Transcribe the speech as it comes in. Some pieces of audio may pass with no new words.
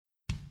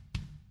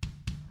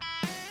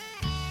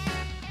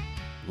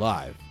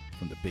Live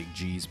from the Big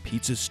G's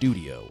Pizza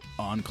Studio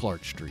on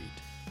Clark Street,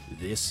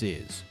 this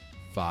is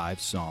 5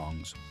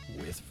 Songs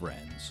with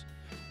Friends,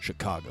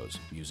 Chicago's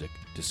music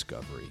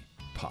discovery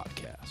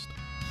podcast.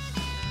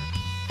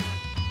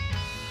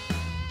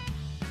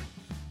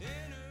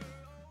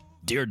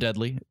 Dear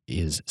Deadly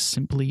is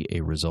simply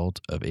a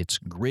result of its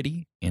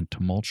gritty and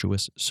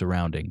tumultuous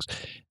surroundings.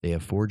 They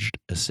have forged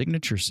a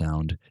signature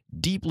sound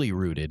deeply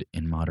rooted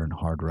in modern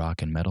hard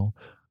rock and metal,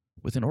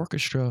 with an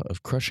orchestra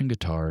of crushing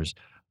guitars,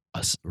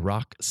 a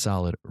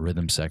rock-solid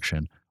rhythm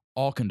section,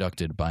 all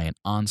conducted by an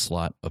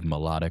onslaught of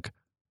melodic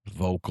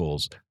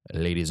vocals.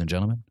 Ladies and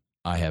gentlemen,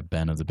 I have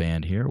Ben of the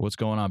band here. What's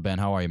going on, Ben?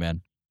 How are you,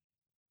 man?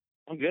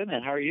 I'm good,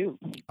 man. How are you?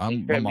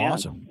 I'm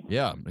awesome.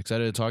 Yeah, I'm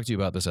excited to talk to you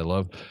about this. I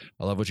love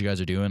what you guys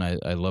are doing.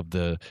 I love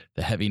the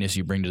heaviness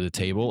you bring to the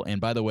table.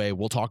 And by the way,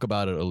 we'll talk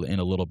about it in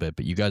a little bit,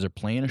 but you guys are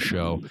playing a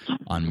show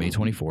on May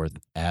 24th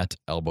at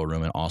Elbo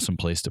Room, an awesome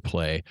place to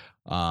play.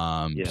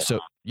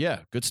 So yeah,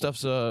 good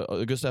stuff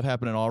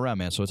happening all around,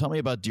 man. So tell me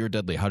about Dear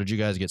Deadly. How did you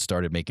guys get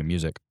started making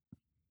music?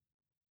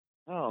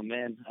 Oh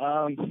man,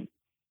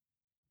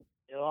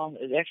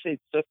 it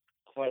actually took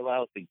quite a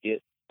while to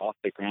get off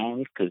the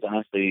ground because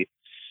honestly,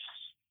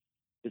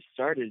 it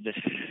started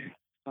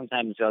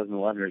sometime in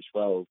 2011 or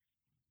 12,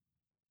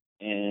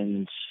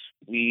 and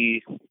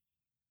we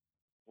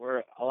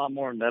were a lot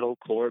more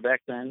metalcore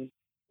back then.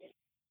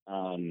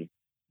 And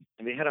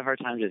we had a hard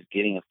time just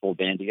getting a full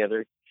band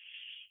together.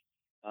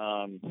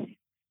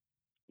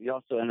 We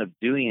also ended up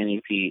doing an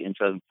EP in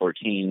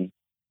 2014,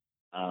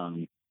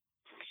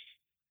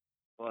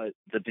 but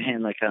the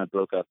band kind of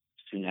broke up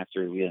soon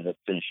after we ended up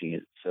finishing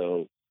it.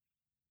 So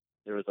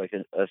there was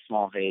a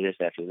small hiatus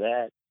after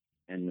that.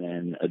 And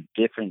then a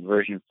different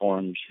version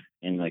formed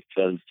in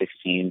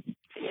 2016,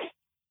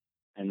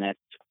 and that's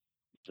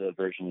the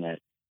version that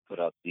put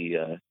out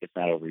the "It's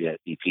Not Over Yet"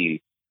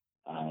 EP.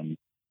 So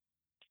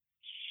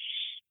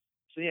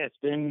yeah, it's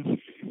been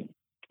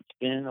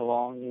a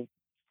long,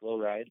 slow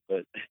ride,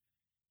 but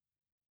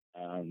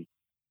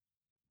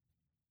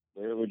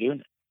we're doing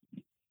it.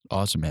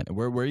 Awesome, man.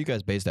 Where are you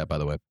guys based at, by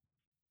the way?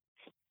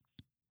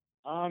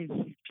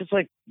 Just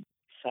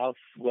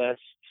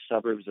southwest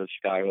suburbs of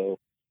Chicago,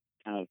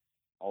 kind of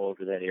all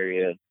over that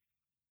area.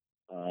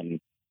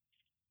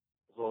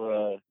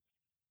 Aurora,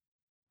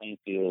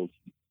 Plainfield,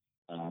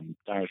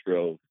 Downers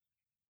Grove,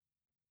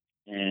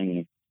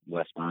 and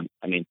Westmont.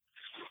 I mean,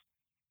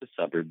 the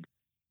suburb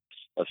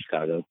of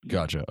Chicago.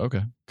 Gotcha.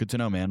 Okay. Good to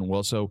know, man.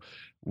 Well, so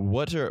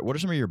what are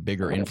some of your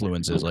bigger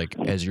influences,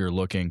 as you're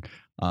looking?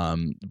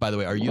 By the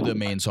way, are you the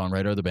main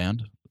songwriter of the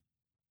band?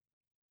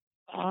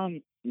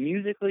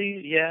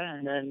 Musically, yeah,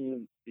 and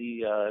then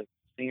the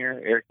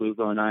singer Eric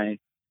Lugo and I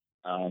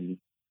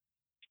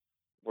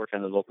work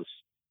on the vocals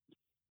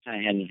kind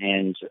of hand in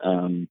hand.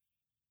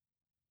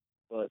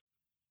 But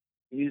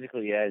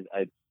musically, yeah,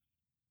 I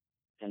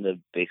tend to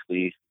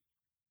basically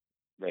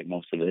write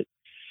most of it.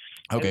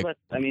 Okay.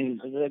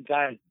 The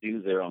guys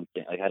do their own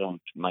thing. I don't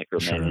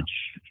micromanage,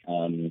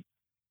 Sure.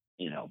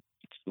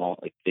 Small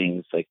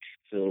things like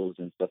fills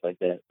and stuff like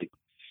that.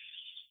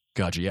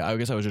 Gotcha. Yeah, I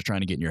guess I was just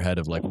trying to get in your head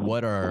of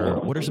what are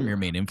some of your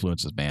main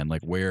influences, man?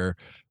 Where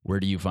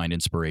do you find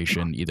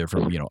inspiration, either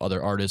from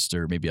other artists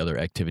or maybe other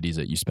activities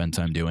that you spend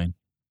time doing?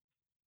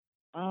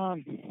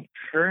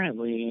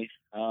 Currently,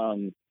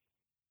 I'm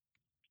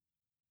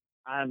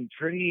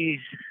pretty.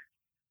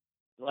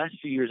 The last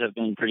few years, I've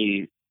been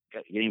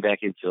getting back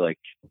into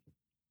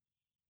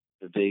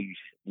the big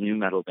new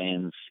metal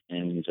bands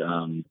and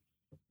kind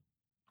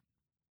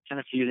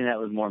of fusing that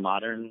with more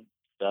modern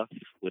stuff,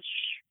 which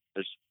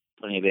there's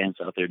plenty of bands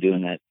out there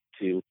doing that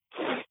too.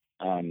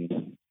 But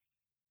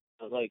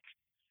as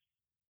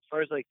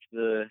far as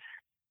the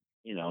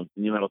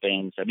new metal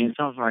bands, some of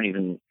them aren't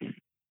even they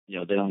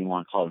don't even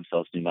want to call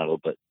themselves new metal,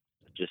 but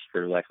just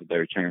for lack of a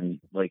better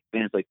term,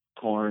 bands like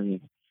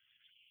Korn,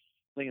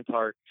 Linkin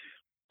Park.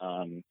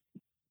 I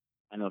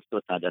know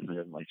Slipknot definitely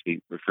doesn't like to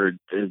be referred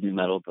to as new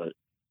metal, but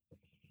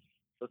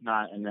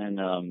Slipknot, and then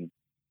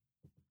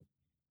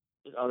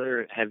there's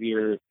other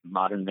heavier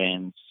modern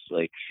bands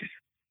like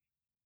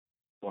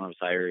Born of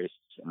Osiris,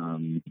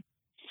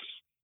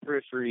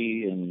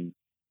 Periphery, and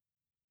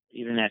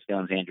even Ask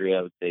Alexandria,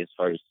 I would say, as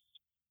far as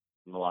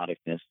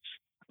melodicness.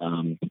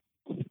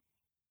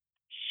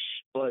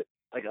 But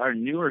our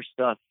newer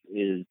stuff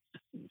it's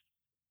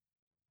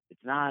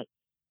not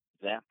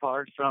that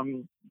far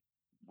from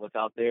what's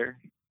out there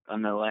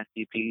on the last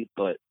EP,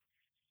 but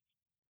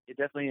it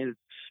definitely is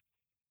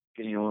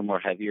getting a little more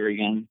heavier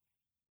again.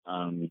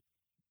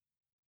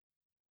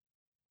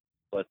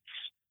 But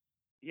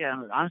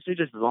yeah, honestly,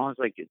 just as long as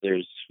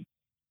there's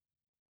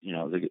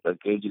a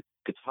good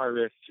guitar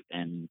riff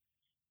and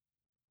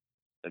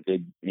a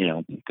good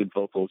good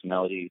vocals,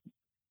 melody,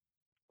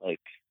 I'm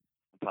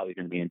probably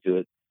going to be into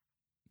it.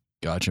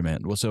 Gotcha,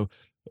 man. Well, so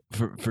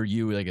for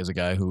you, as a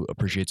guy who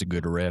appreciates a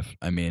good riff,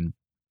 are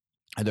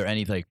there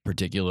any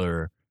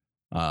particular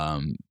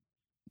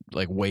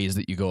ways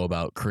that you go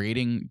about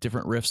creating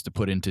different riffs to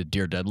put into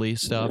Dear Deadly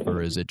stuff,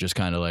 or is it just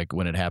kind of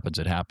when it happens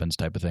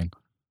type of thing?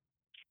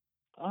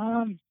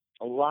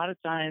 a lot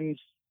of times,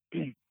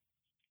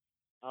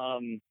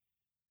 um,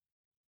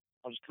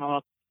 I'll just come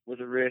up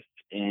with a riff,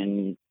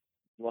 and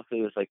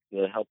luckily with like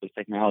the help of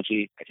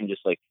technology, I can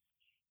just like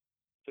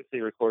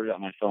quickly record it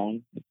on my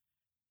phone,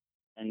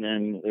 and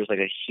then there's like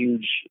a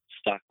huge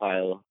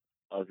stockpile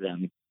of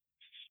them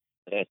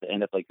that I have to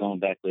end up like going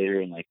back later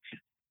and like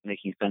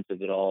making sense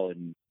of it all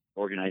and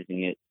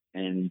organizing it.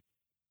 And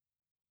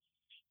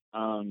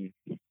um,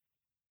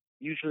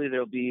 usually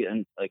there'll be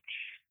like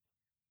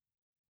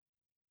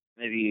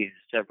maybe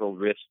several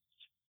riffs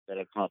that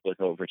I've come up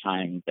with over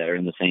time that are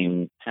in the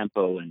same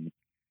tempo and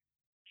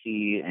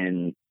key,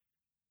 and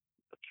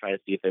try to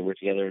see if they work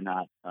together or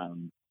not.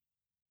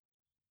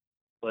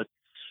 But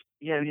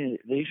yeah, I mean,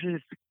 they usually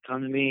just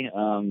come to me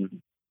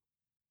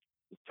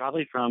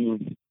probably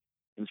from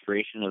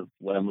inspiration of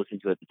what I'm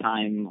listening to at the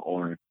time,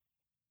 or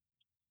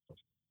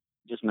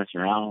just messing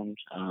around.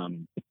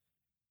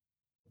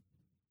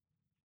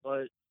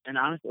 But and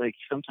honestly, like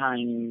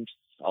sometimes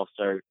I'll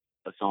start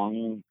a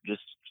song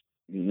just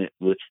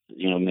with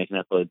making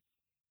up a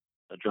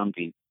drum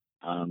beat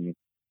on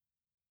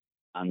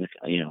the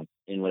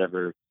in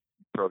whatever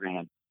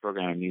program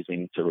I'm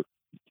using to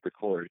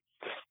record.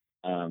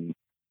 So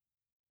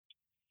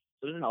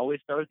it doesn't always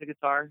start with the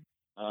guitar.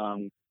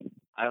 Um,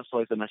 I also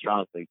like to mess around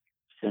with like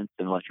synths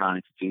and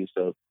electronics too.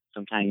 So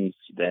sometimes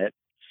that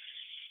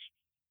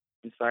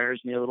inspires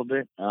me a little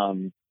bit.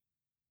 But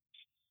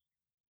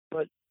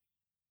I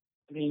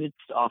mean, it's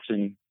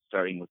often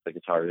starting with the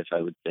guitar riff,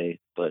 I would say.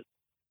 But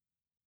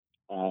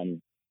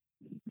um,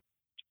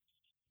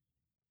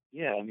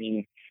 yeah, I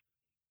mean,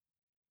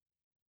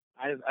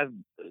 I've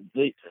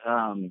they,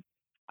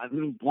 I've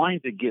been wanting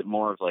to get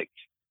more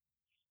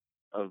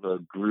of a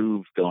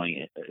groove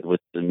going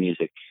with the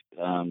music.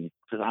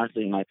 Because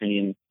honestly, in my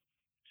opinion,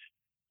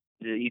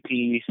 the EP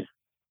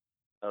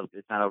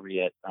it's not over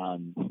yet. I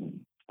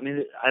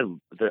mean, I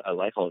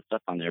like all the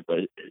stuff on there, but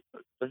it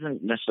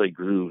doesn't necessarily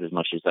groove as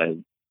much as I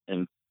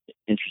am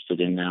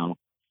interested in now.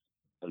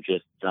 Of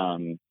just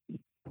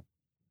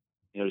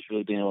just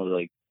really being able to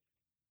like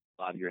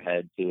bob your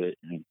head to it,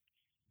 and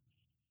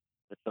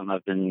that's something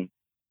I've been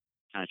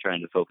kind of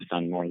trying to focus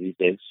on more these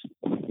days.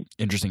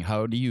 Interesting.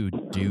 How do you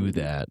do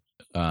that?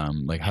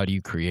 Like, how do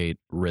you create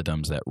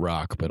rhythms that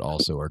rock but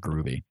also are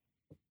groovy?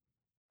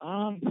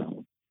 I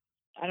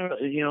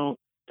don't know.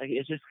 Like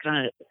it just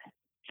kind of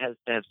has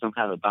to have some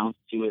kind of a bounce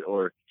to it,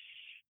 or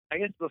I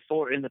guess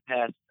before in the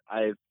past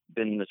I've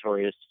been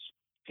notorious.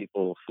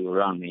 People who are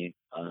around me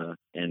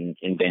and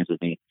in bands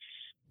with me,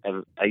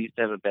 I used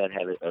to have a bad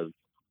habit of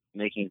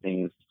making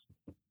things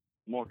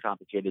more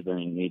complicated than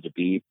they need to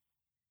be.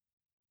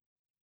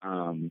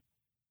 And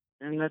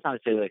that's not to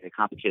say like a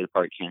complicated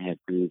part can't have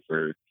groove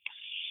or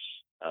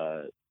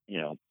uh,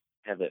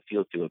 have that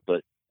feel to it,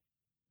 but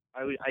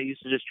I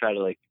used to just try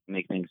to like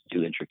make things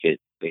too intricate,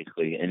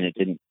 basically, and it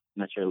didn't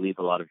necessarily leave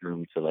a lot of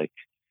room to like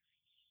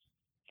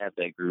have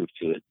that groove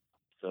to it.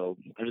 So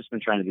I've just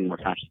been trying to be more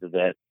conscious of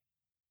that.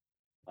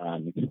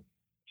 Um,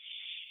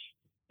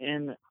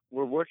 and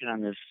we're working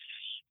on this.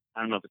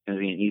 I don't know if it's going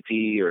to be an EP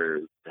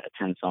or a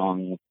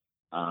 10-song,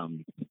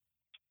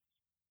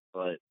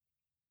 but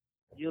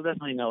you'll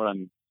definitely know what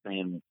I'm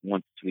saying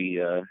once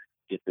we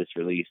get this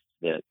released.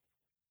 That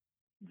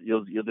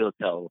you'll be able to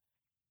tell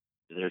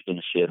that there's been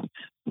a shift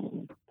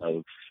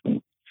of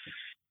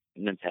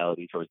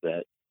mentality towards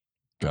that.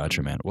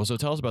 Gotcha, man. Well, so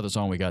tell us about the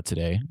song we got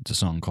today. It's a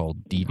song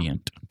called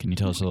Deviant. Can you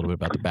tell us a little bit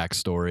about the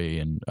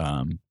backstory and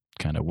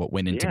kind of what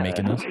went into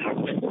making this?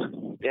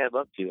 Yeah, I'd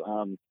love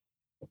to.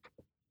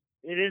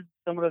 It is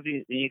somewhat of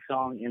a unique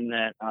song in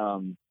that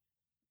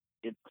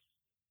it's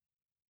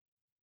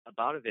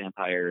about a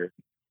vampire,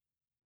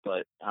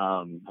 but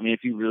I mean,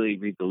 if you really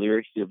read the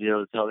lyrics, you'll be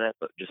able to tell that.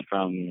 But just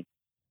from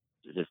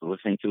just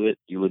listening to it,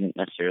 you wouldn't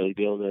necessarily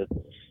be able to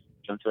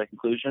jump to that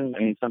conclusion. I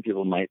mean, some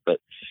people might, but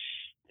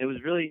it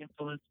was really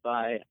influenced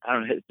by, I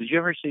don't know. Did you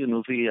ever see the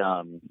movie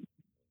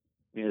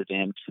The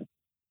Damned?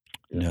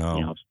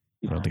 No,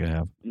 I don't think I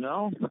have.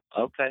 No?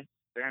 Okay,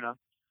 fair enough.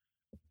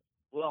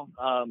 Well,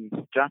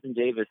 Jonathan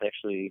Davis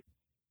actually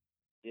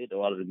did a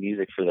lot of the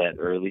music for that,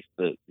 or at least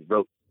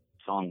wrote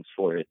songs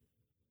for it.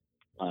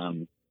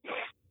 And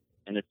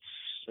it's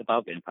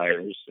about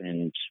vampires,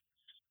 and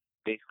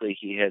basically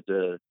he had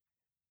to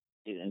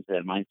get into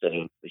that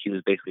mindset of he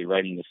was basically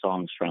writing the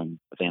songs from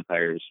a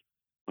vampire's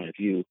point of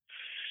view.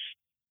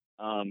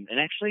 And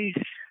actually,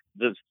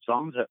 the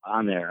songs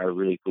on there are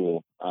really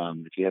cool.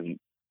 If you haven't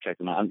checked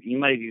them out, you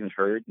might have even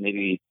heard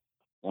maybe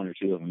one or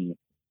two of them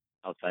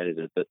outside of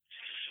it. But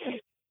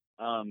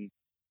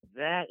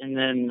that, and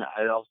then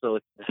I also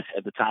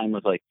at the time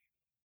was like,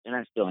 and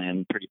I still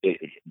am pretty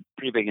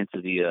big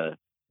into the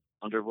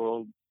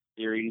Underworld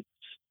series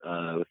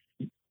with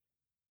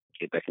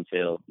Kate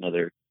Beckinsale,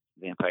 another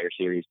vampire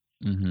series.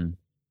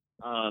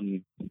 Mm-hmm.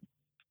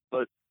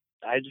 But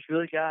I just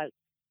really got,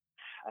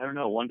 I don't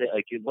know, one day,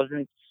 like I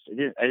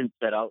didn't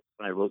set out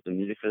when I wrote the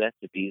music for that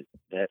to be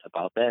that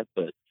about that,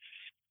 but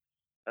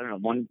I don't know,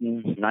 one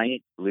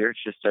night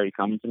lyrics just started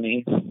coming to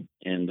me,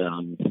 and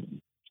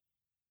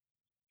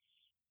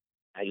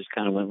I just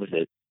kind of went with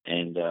it.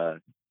 And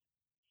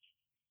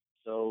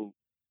So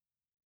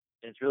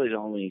it's really the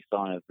only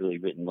song I've really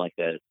written like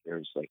that.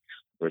 There's like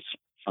where it's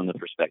from the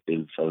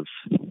perspective of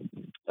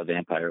a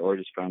vampire, or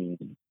just from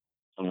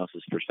someone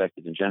else's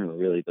perspective in general,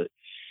 really. But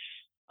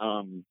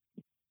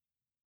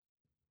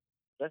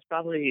that's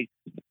probably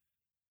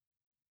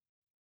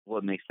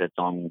what makes that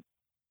song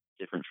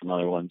different from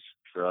other ones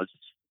for us.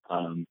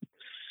 Um,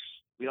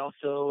 we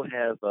also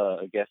have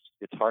a guest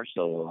guitar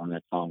solo on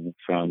that song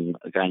from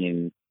a guy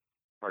named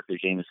Parker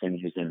Jameson,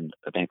 who's in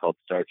a band called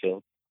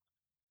Starkill.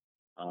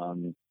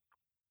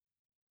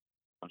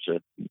 Bunch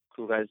of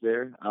cool guys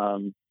there.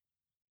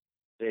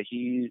 Yeah,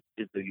 he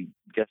is the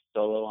guest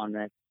solo on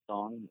that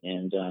song,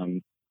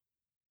 and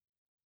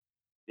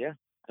yeah,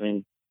 I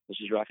mean, let's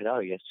just rock it out,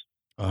 I guess.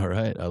 All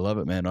right. I love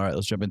it, man. All right,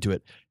 let's jump into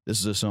it. This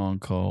is a song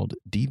called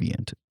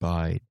Deviant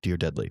by Dear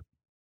Deadly.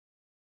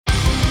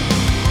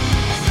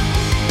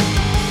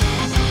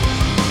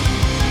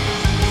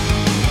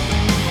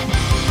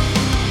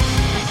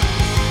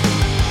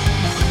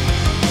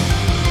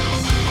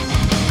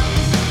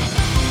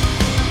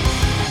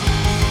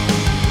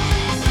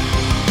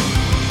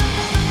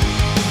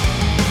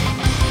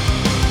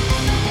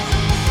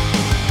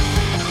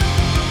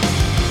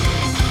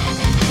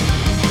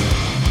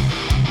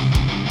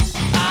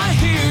 I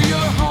hear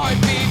your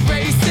heartbeat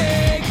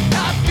racing.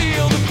 I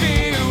feel the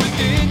fear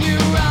within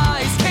your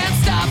eyes. Can't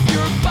stop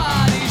your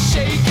body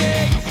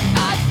shaking.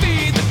 I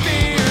feed the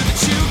fear that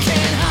you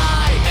can't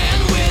hide.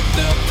 And with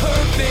the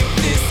perfect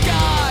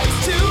disguise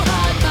to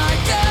hide my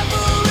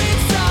devil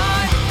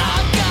inside,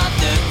 I've got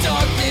the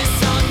darkness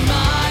on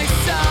my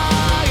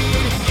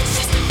side. It's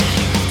just a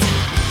matter of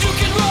time. You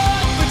can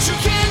run, but you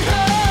can't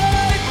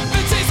hide.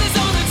 The chase is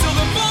on until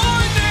the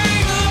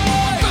morning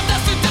light. From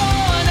dusk to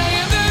dawn, I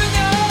am the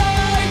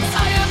night.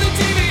 I am the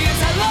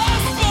deviant, I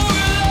lost for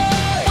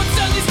life. What's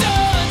done is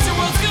done, two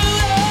worlds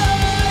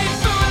collide.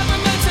 Forever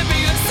meant to be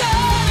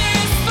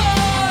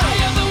unsatisfied. I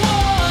am the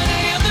one,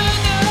 I am the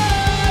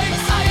night.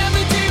 I am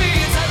the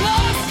deviant, I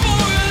lost for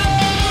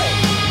life.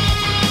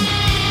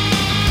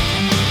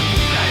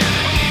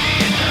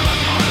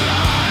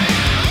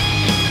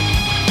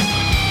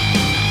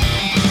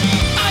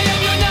 I am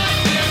your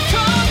nightmare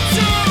come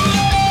to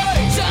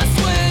life. Just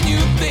when you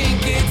think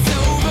it's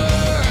over,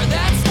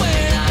 that's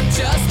when I've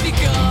just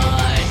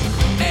begun.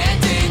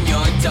 And in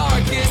your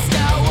darkest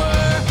hour,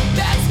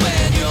 that's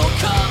when you'll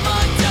come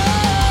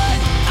undone.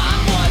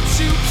 I'm what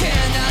you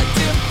cannot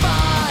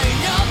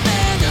define, of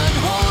an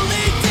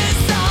unholy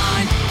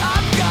design.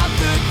 I've got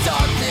the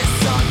darkness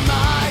on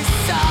my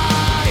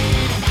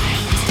side.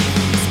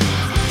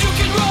 You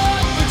can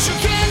run, but you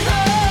can't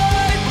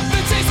hide.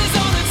 The chase is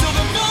on until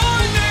the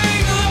morning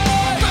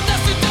light. From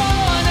dusk to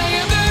dawn, I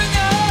am the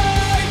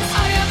night.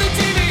 I am the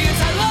deviant,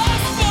 I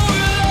lost for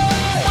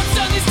life. What's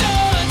done is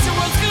done, two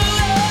worlds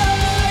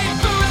collide.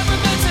 Forever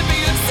meant to be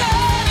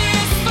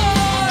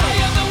unsatisfied. I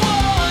am the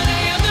one,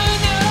 I am the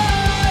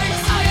night.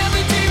 I am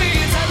the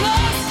deviant, I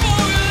lost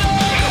for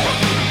life.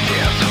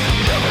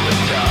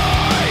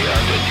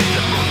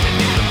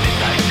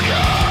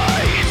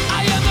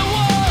 I am the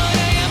one,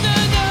 I am the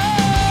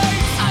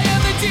night. I am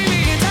the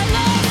deviant, I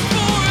lost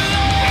for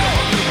life.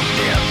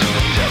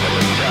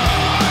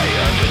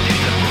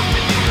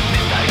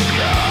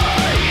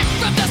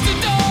 From dusk to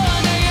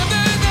dawn, I am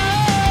the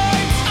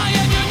night. I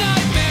am your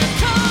nightmare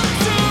come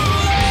to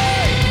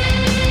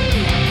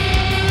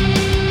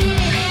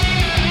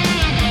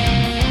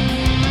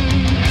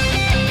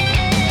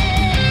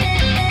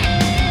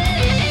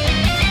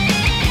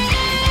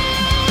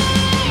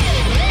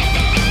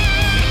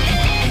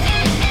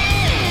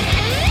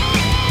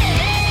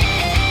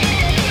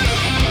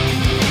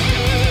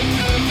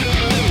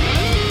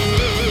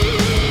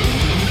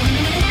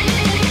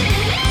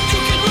You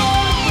can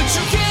run, but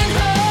you can't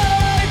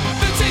hide.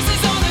 The chase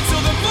is on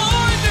until the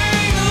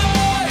morning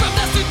light. From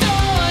dusk to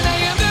dawn, I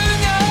am the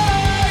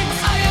night.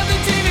 I am the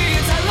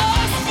deviant, I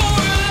lost for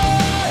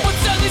life.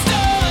 What's done is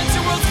done,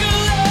 two worlds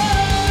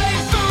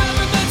collide.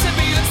 Forever meant to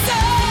be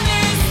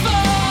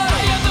unsatisfied.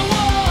 I am the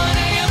one,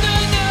 I am the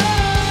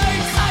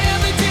night. I am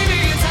the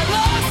deviant, I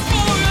lost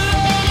for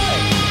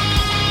life.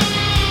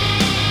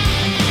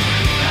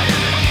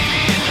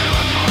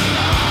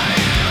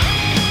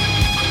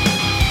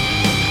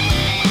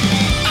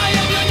 I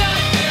am your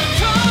nightmare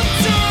come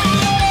to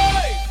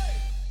life.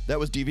 That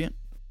was Deviant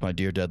by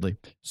Dear Deadly.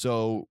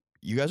 So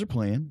you guys are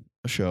playing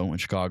a show in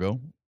Chicago,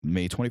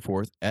 May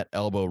 24th at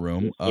Elbo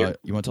Room. Yep.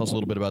 You want to tell us a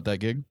little bit about that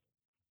gig?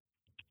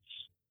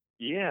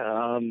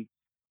 Yeah,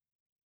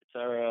 it's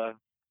our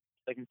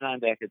second time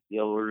back at the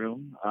Elbow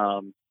Room.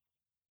 I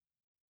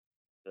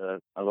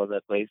love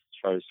that place. As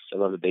far as I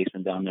love the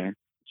basement down there,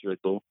 it's really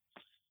cool.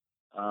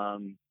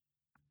 And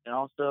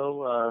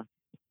also,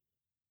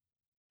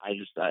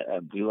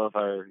 we love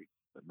our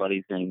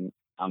buddies in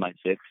On My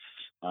Six.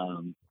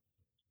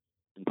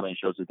 Been playing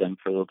shows with them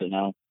for a little bit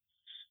now.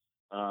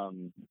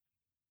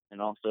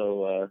 And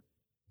also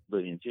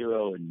Living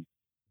Zero and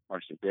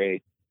Marks of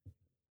Great.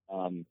 Yeah,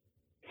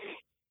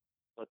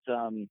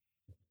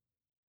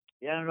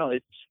 I don't know.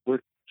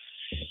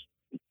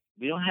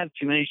 We don't have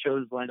too many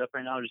shows lined up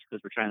right now just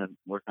because we're trying to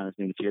work on this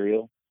new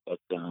material.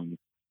 but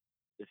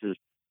this is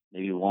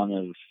maybe one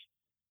of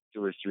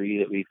 2 or 3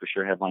 that we for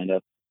sure have lined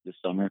up this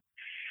summer.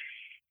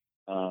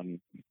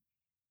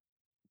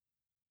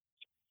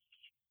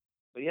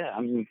 But yeah,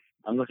 I'm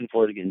looking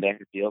forward to getting back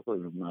to the Elbo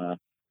room.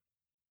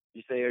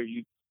 You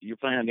say you're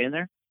planning on being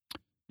there?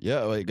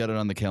 Yeah, I got it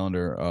on the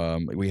calendar.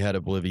 We had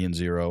Oblivion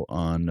Zero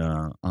on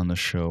the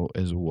show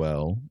as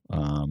well.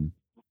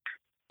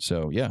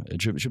 So yeah,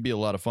 it should be a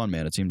lot of fun,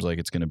 man. It seems like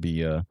it's going to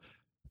be a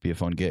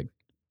fun gig.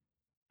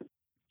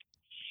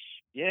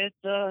 Yeah,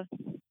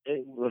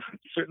 it will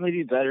certainly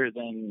be better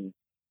than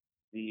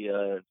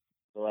the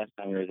last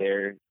time we were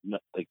there.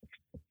 Like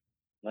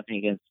nothing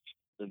against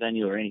the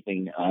venue or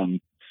anything.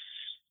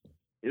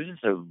 It was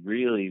just a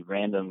really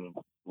random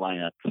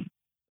lineup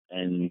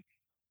and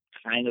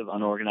kind of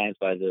unorganized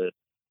by the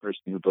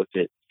person who booked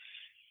it.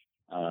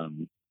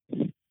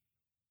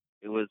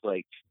 It was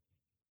like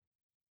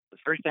the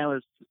first time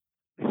was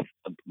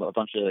a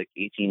bunch of like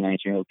 18,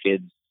 19-year-old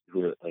kids who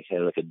were like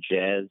had like a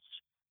jazz,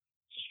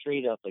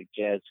 straight up like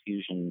jazz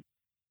fusion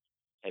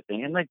type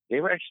thing, and like they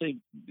were actually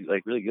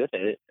like really good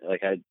at it.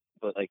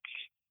 But like,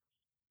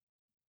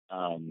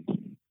 I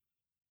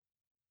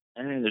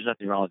mean, there's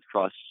nothing wrong with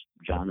cross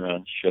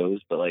genre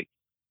shows, but like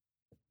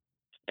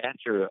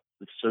after,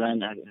 so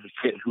then I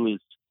forget who was.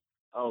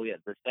 Oh yeah,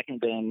 the second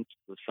band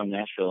was from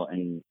Nashville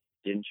and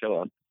didn't show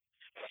up,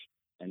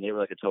 and they were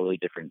like a totally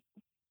different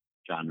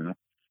genre.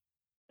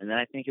 And then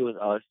I think it was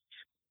us.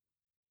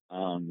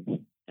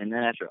 And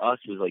then after us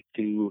was like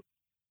 2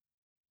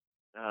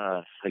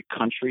 like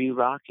country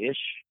rock-ish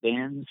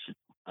bands.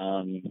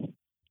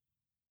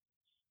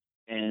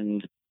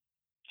 And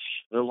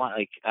the one,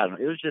 like, I don't know,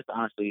 it was just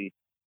honestly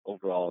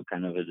overall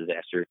kind of a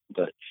disaster.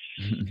 But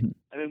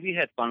I mean, we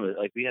had fun with it.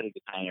 Like, we had a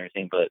good time and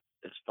everything, but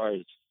as far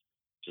as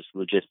just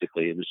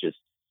logistically, it was just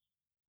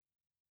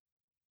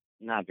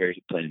not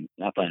playing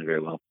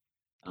very well.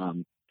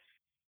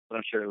 But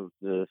I'm sure it'll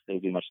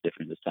be much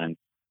different this time.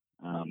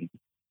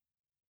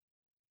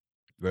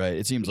 Right.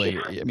 It seems like,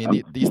 I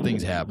mean, these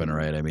things happen,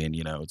 right? I mean,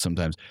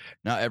 sometimes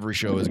not every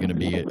show is going to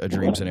be a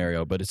dream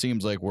scenario, but it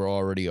seems like we're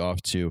already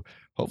off to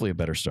hopefully a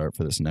better start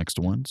for this next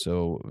one.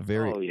 So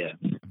very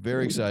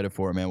excited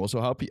for it, man. Well,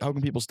 so how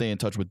can people stay in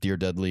touch with Dear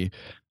Deadly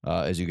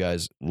as you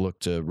guys look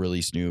to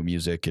release new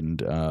music and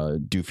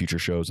do future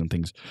shows and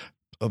things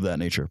of that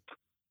nature?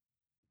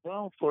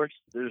 Well, of course,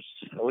 there's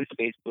always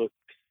Facebook,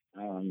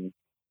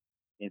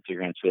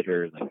 Instagram,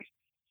 Twitter. Like,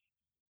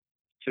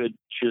 should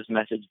choose a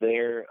message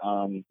there.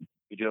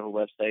 We do have a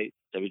website,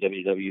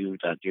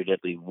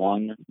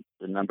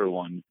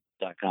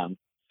 www.deardeadly1.com.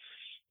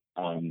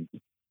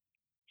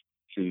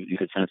 So you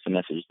could send us a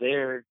message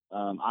there.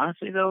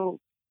 Honestly, though,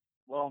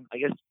 well, I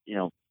guess,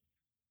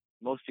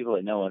 most people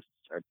that know us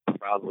are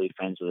probably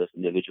friends with us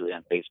individually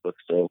on Facebook,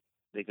 so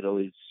they could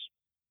always,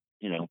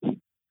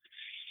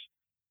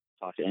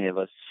 talk to any of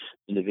us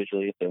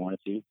individually if they wanted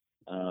to.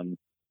 But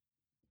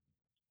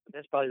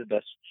that's probably the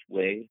best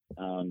way.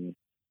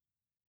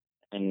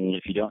 And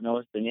if you don't know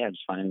us, then yeah,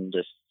 just find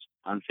us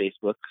on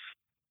Facebook,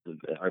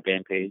 our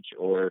band page,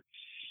 or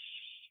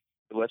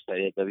the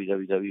website at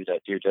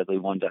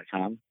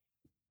www.deardeadly1.com.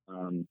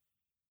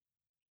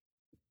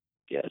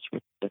 Yeah,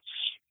 that's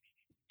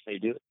how you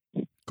do it.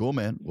 Cool,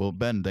 man. Well,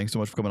 Ben, thanks so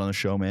much for coming on the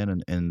show,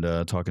 man, and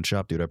talking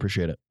shop, dude. I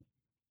appreciate it.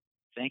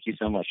 Thank you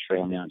so much for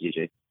having me on,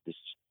 DJ. This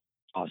is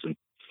awesome.